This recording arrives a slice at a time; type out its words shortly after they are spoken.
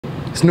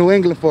It's New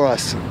England for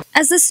us.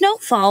 As the snow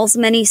falls,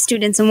 many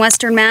students in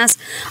Western Mass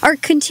are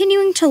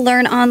continuing to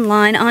learn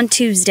online on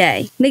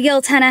Tuesday.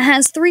 Miguel Tenna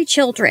has 3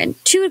 children.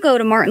 2 go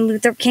to Martin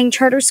Luther King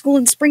Charter School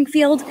in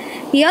Springfield.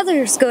 The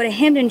others go to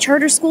Hamden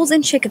Charter Schools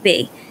in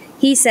Chicopee.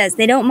 He says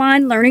they don't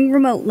mind learning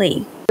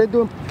remotely. They're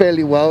doing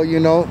fairly well, you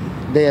know.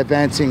 They're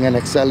advancing and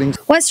excelling.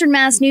 Western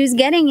Mass News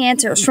getting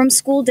answers from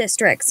school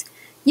districts.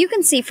 You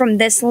can see from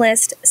this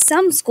list,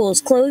 some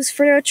schools closed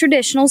for a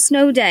traditional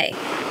snow day,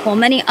 while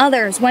many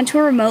others went to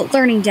a remote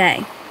learning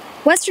day.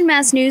 Western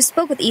Mass News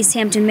spoke with East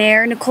Hampton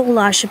Mayor Nicole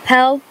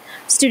LaChapelle.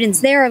 Students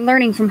there are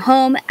learning from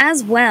home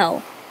as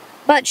well,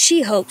 but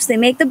she hopes they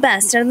make the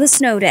best out of the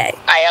snow day.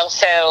 I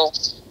also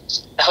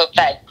hope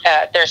that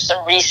there's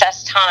some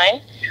recess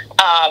time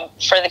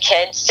for the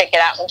kids to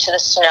get out into the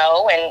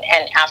snow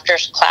and after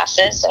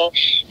classes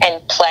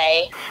and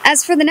play.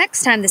 As for the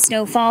next time the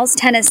snow falls,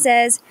 Tenna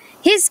says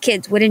his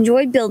kids would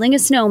enjoy building a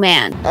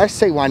snowman. I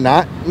say why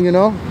not, you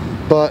know,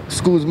 but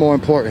school's more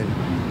important.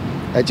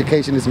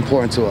 Education is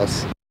important to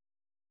us.